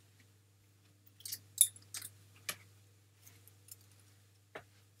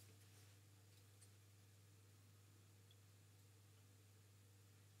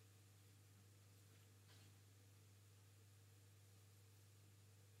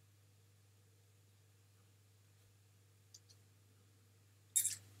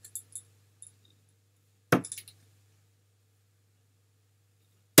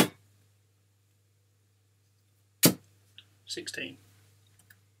 $16.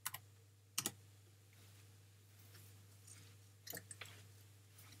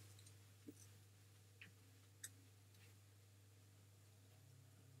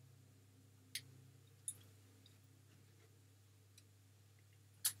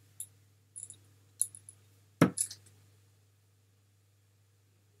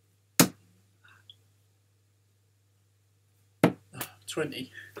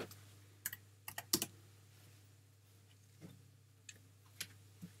 $20.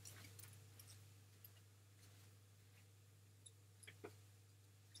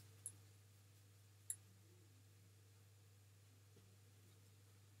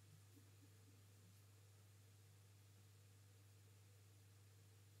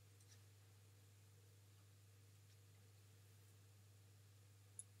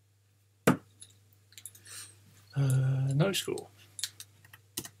 No score.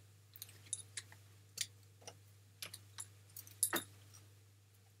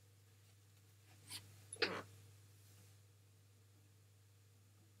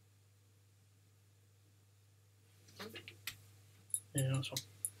 Yeah, that's one.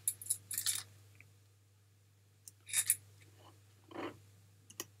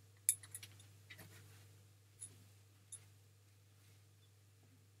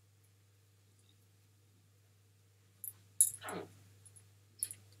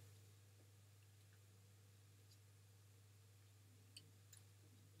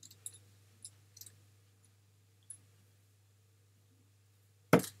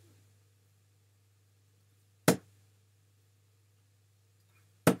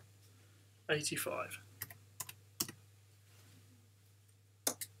 $85.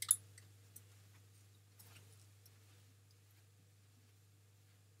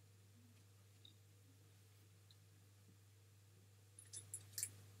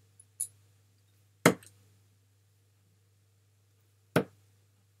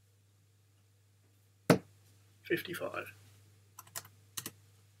 55.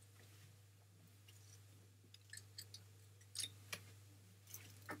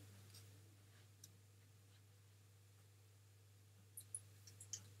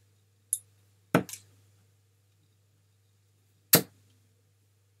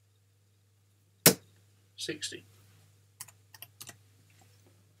 60.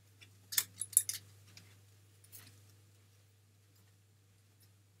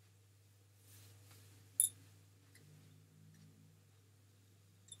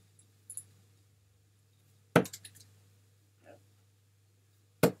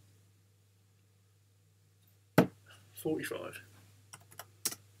 45.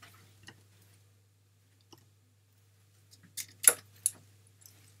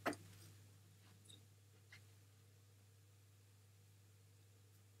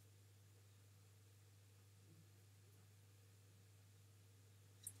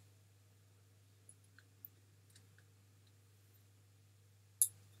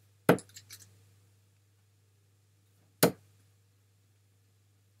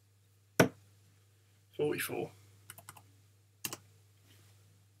 44.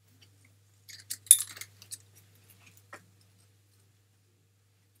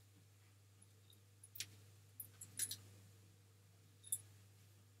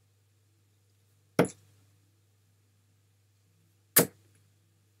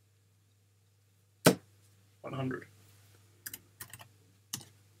 100.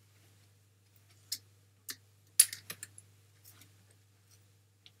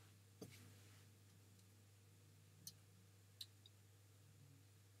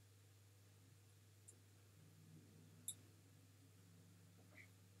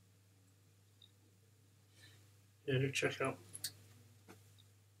 Yeah, check out.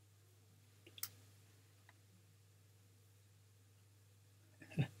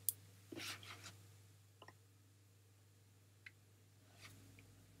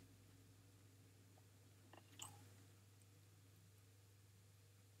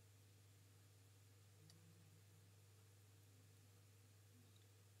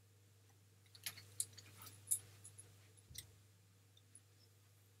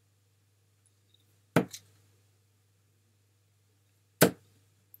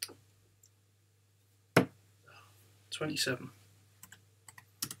 $27.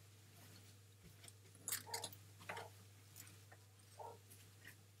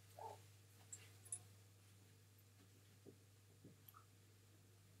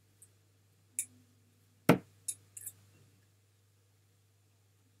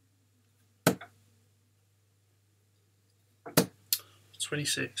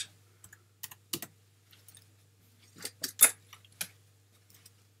 26.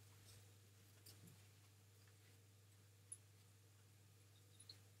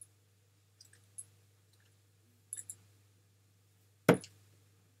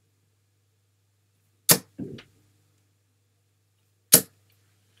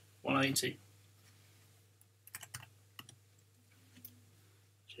 180.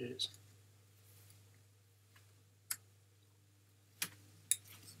 Cheers.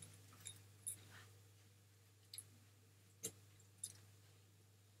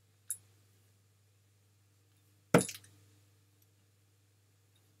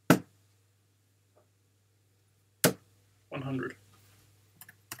 $100.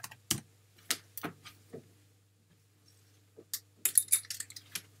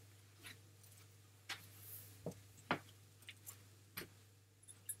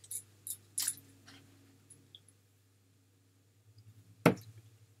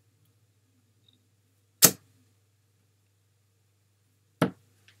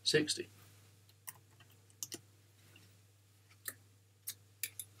 60.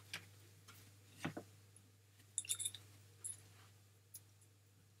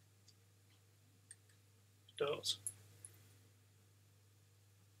 Darts.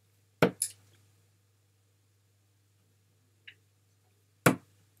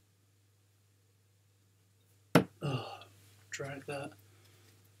 Oh, drag that.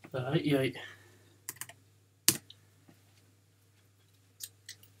 88.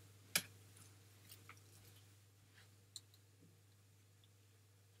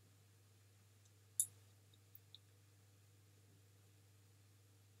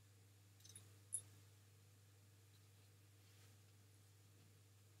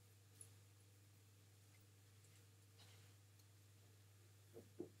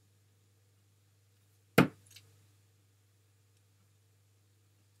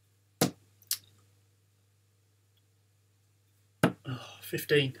 Oh,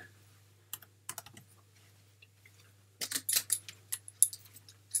 15.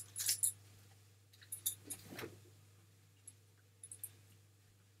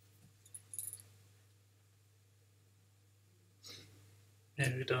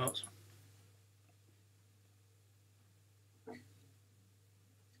 There we darts.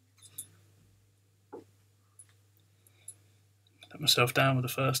 Let myself down with the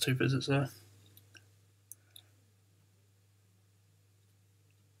first 2 visits there.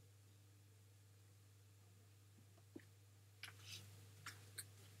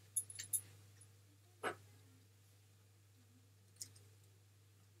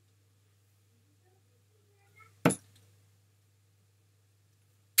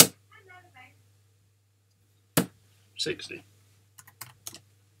 $60.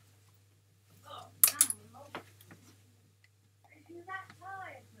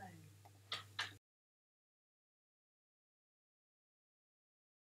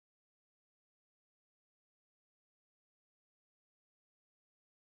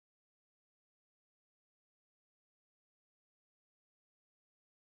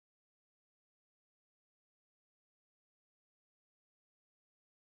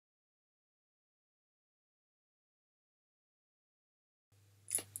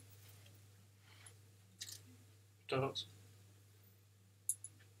 Darts.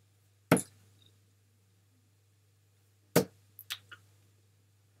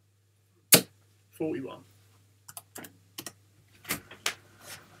 41.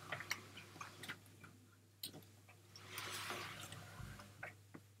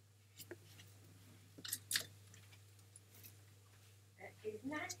 He's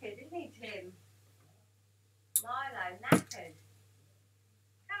knackered, isn't he, Tim? Milo, knackered.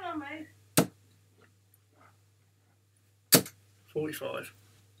 Come on, move. 45.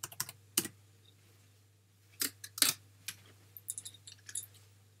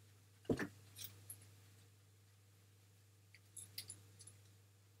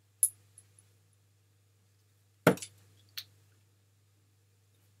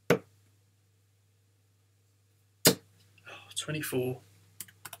 Oh, 24.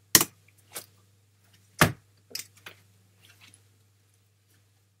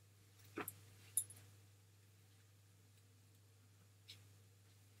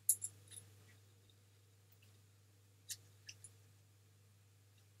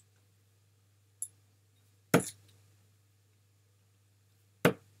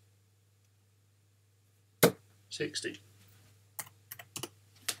 $60.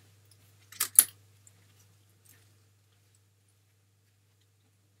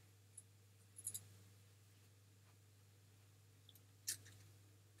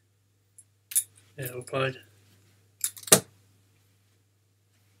 Yeah, well played.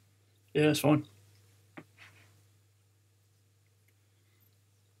 Yeah, that's fine.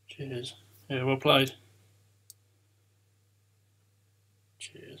 Cheers. Yeah, well played.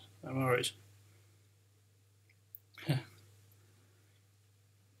 Cheers. No worries.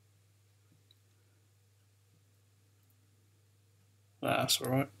 That's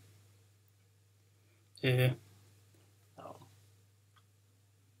alright. Yeah. Oh.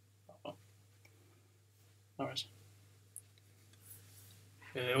 Oh. No worries.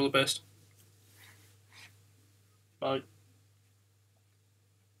 Yeah, all the best. Bye.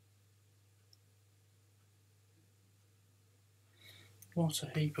 What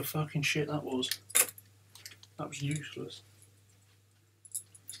a heap of fucking shit that was. That was useless.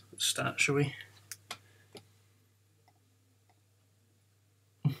 Stat, shall we?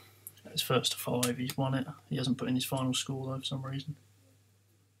 It's first to 5, he's won it. He hasn't put in his final score though for some reason.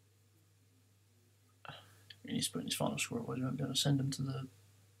 He needs to put in his final score, otherwise he won't be able to send them to the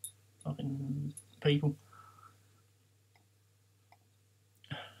fucking people.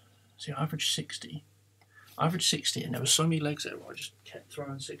 See, I averaged 60. I averaged 60, and there were so many legs there where I just kept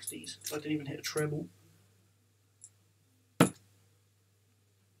throwing 60s. I didn't even hit a treble. But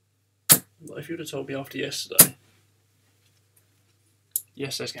if you would have told me after yesterday's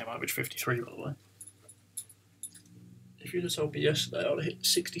game I averaged 53, by the way. If you'd have told me yesterday I'd have hit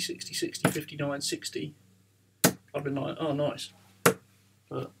 60, 60, 60, 59, 60, I'd been like, oh, nice. But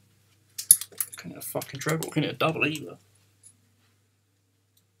I couldn't hit a fucking treble, couldn't hit a double either.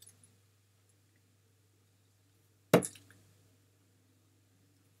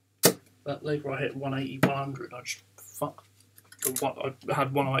 That leg where I hit 180, 100, I just fuck. I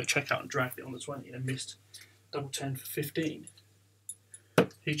had 108 checkout and dragged it on the 20 and missed double 10 for 15.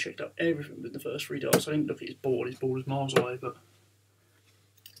 He checked up everything with the first 3 darts. I didn't look at his board was miles away, but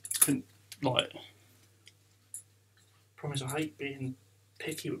couldn't, like, promise I hate being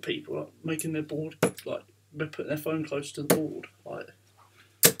picky with people, like making their board, like, putting their phone close to the board, like,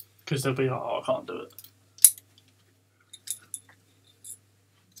 because they'll be like, oh, I can't do it.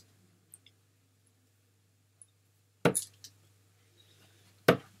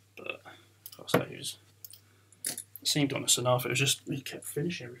 But, I say, it seemed honest enough, it was just, he kept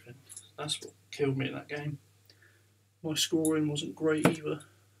finishing everything. That's what killed me in that game. My scoring wasn't great either,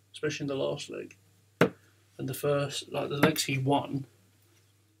 especially in the last leg. And the first, like the legs he won,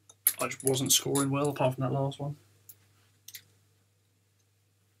 I just wasn't scoring well apart from that last one.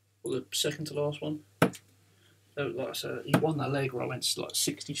 Or the second to last one. Like I said, he won that leg where I went like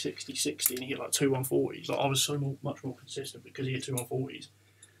 60, 60, 60 and he hit like 2 140s. Like I was so much more consistent because he hit 2 140s.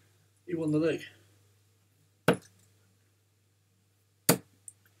 He won the leg.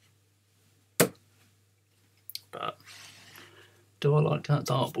 But do I like that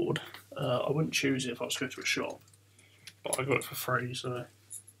dartboard? I wouldn't choose it if I was going to a shop, but I got it for free, so. I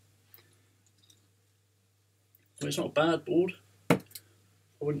mean, it's not a bad board. I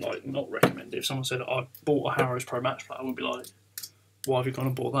wouldn't like not recommend it. If someone said I bought a Harrows Pro Match Play, I wouldn't be like, why have you gone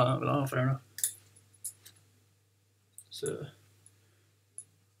and bought that? I'd be like, oh, fair enough. It's a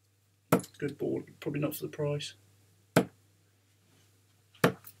good board, probably not for the price.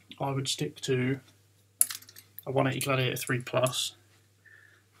 I would stick to a 180 Gladiator 3 Plus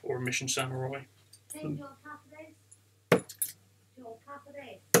or a Mission Samurai.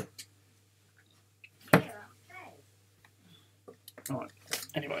 Alright,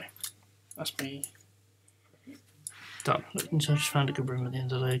 anyway, that's me done. So I just found a good room at the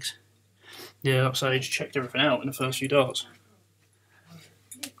end of the legs. Yeah, like I say, I just checked everything out in the first few darts.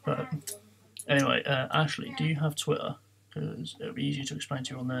 But anyway, Ashley, do you have Twitter? Because it'll be easier to explain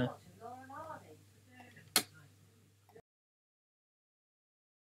to you on there.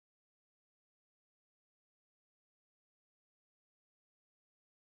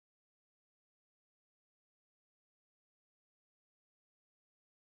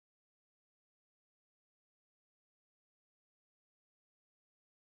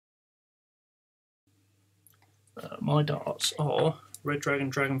 My darts are Red Dragon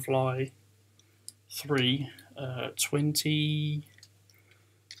Dragonfly 3, 22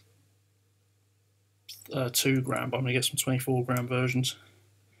 gram, but I'm going to get some 24 gram versions.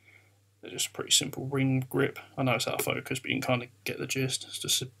 They're just a pretty simple ring grip. I know it's out of focus, but you can kind of get the gist. It's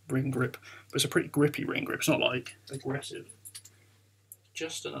just a ring grip, but it's a pretty grippy ring grip. It's not like aggressive.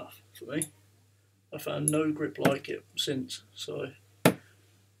 Just enough for me. I found no grip like it since, so.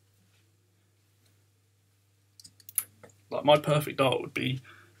 Like my perfect dart would be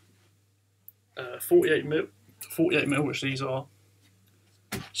 48 mil, which these are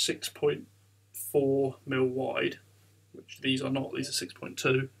 6.4 mil wide, which these are not. These are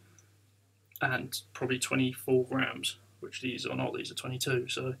 6.2, and probably 24 grams, which these are not. These are 22.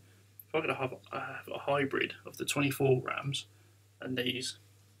 So if I could have a hybrid of the 24 grams and these,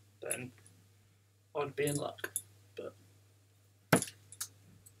 then I'd be in luck. But.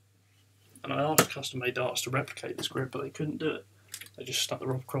 And I asked Custom Made Darts to replicate this grip, but they couldn't do it. They just stuck the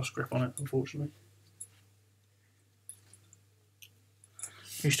Rob Cross grip on it, unfortunately.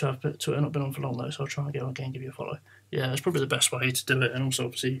 Used to have Twitter, not been on for long though, so I'll try and get on again and give you a follow. Yeah, that's probably the best way to do it, and also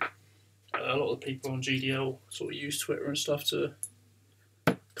obviously a lot of the people on GDL sort of use Twitter and stuff to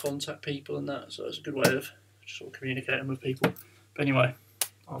contact people and that, so it's a good way of just sort of communicating with people. But anyway,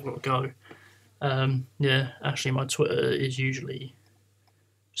 I've got to go. Yeah, actually my Twitter is usually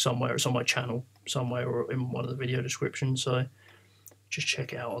somewhere, it's on my channel somewhere or in one of the video descriptions, so just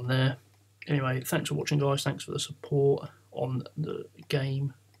check it out on there. Anyway, thanks for watching guys, thanks for the support on the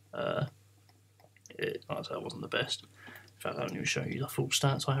game. Like I said, it wasn't the best. In fact, I don't even show you the full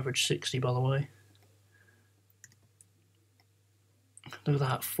stats. I averaged 60 by the way. Look at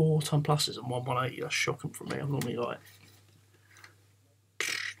that, 4 ton pluses and 1 180, that's shocking from me. I'm normally like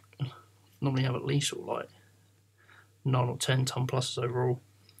normally have at least sort of like 9 or 10 ton pluses overall.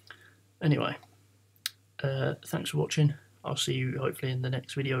 Anyway, thanks for watching. I'll see you hopefully in the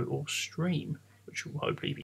next video or stream, which will hopefully be